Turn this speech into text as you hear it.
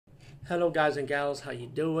Hello guys and gals, how you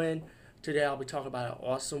doing? Today I'll be talking about an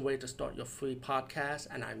awesome way to start your free podcast,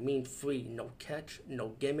 and I mean free, no catch, no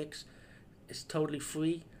gimmicks. It's totally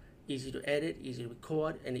free, easy to edit, easy to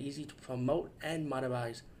record, and easy to promote and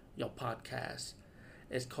monetize your podcast.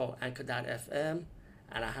 It's called Anchor.fm,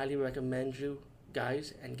 and I highly recommend you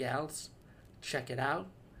guys and gals check it out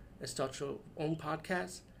and start your own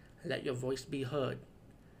podcast and let your voice be heard.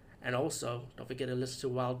 And also, don't forget to listen to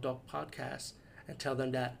Wild Dog Podcast and tell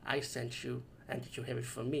them that I sent you and that you hear it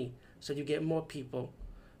from me. So you get more people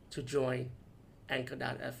to join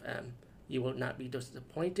Anchor.fm. You will not be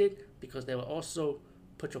disappointed because they will also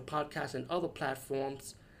put your podcast in other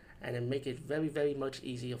platforms and then make it very, very much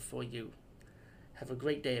easier for you. Have a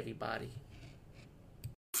great day, everybody.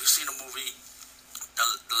 Have you seen the movie,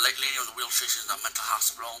 the lady on the wheelchair, she's in a mental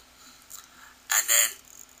hospital, and then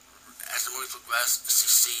as the movie progressed,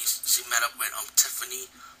 she met up with Tiffany,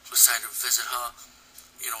 who decided to visit her,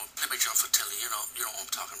 play by Jennifer Tilly, you know what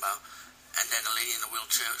I'm talking about. And then the lady in the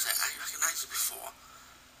wheelchair said, I recognized you before.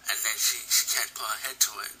 And then she can't put her head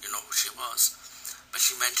to it, who she was. But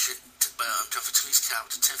she mentioned, Jennifer Tilly's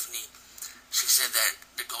character, Tiffany, she said that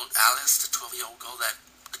the girl, Alice, the 12-year-old girl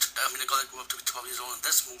the girl that grew up to be 12 years old in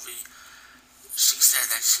this movie, she said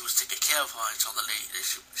that she was taking care of her until the lady,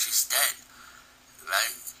 she's dead,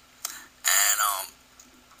 right? And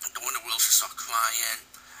the one in the wheelchair started crying,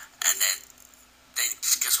 and then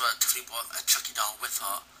guess what? Tiffany brought a Chucky doll with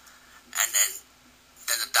her, and then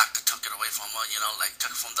the doctor took it away from her,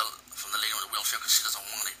 took it from the lady in the wheelchair because she doesn't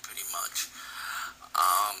want it, pretty much.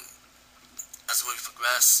 As the movie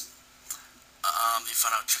progressed, you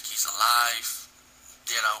find out Chucky's alive,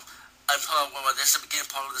 And there's the beginning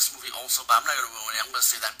part of this movie also, but I'm not gonna ruin it. I'm gonna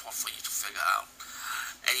say that part for you to figure out.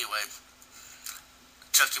 Anyway,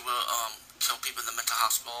 Chucky will kill people in the mental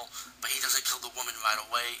hospital, but he doesn't kill the woman right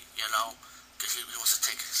away, because he wants to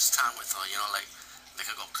take his time with her, like make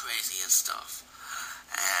her go crazy and stuff.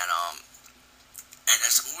 And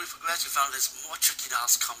as the movie progresses, you found there's more Chucky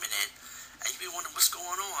dolls coming in, and you be wondering what's going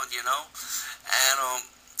on, And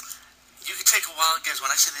you can take a wild guess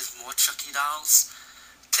when I say there's more Chucky dolls.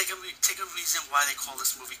 Take a reason why they call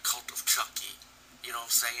this movie Cult of Chucky. You know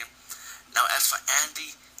what I'm saying? Now, as for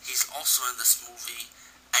Andy, he's also in this movie,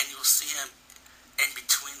 and you'll see him in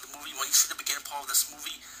between the movie. When you see the beginning part of this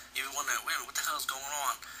movie, you're wondering, wait a minute, what the hell is going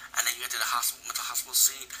on? And then you get to the mental hospital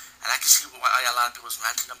scene, and I can see why a lot of people was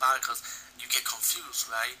ranting about it, because you get confused,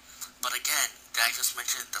 right? But again, did I just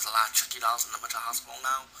mention there's a lot of Chucky dolls in the mental hospital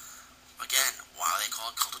now? Again, why they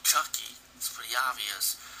call it Cult of Chucky? It's pretty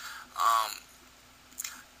obvious.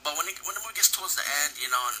 But when the movie gets towards the end,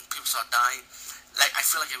 and people start dying, I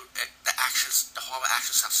feel like the horror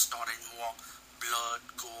actions have started more blood,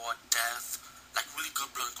 gore, death, really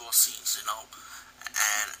good blood and gore scenes, and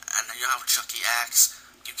then you have Chucky acts,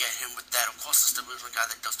 you get him with that. Of course, it's the original guy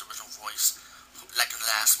that does the original voice, like in the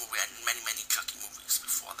last movie and many, many Chucky movies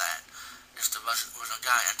before that. It's the original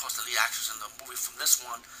guy, and of course the lead actress in the movie from this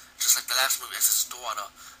one, just like the last movie, is his daughter.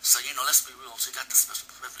 So, let's be real, she got the special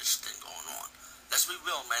privilege thing going on. Let's be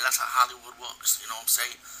real, man, that's how Hollywood works, you know what I'm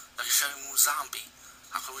saying? Like Sherry Moon Zombie.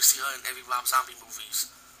 How can we see her in every Rob Zombie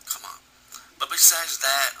movies? Come on. But besides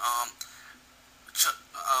that,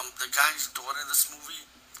 the guy's daughter in this movie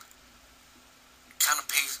kind of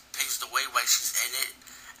pays the way why she's in it,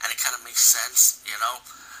 and it kind of makes sense,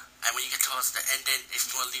 And when you get towards the ending,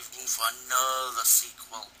 it's going to leave room for another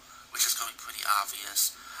sequel, which is going to be pretty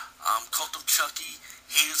obvious. Cult of Chucky,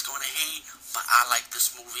 haters going to hate, but I like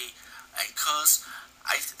this movie, and cause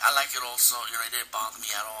I like it also, it didn't bother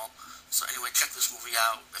me at all. So anyway, check this movie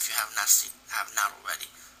out if you have not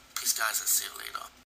already. Peace, guys, and see you later.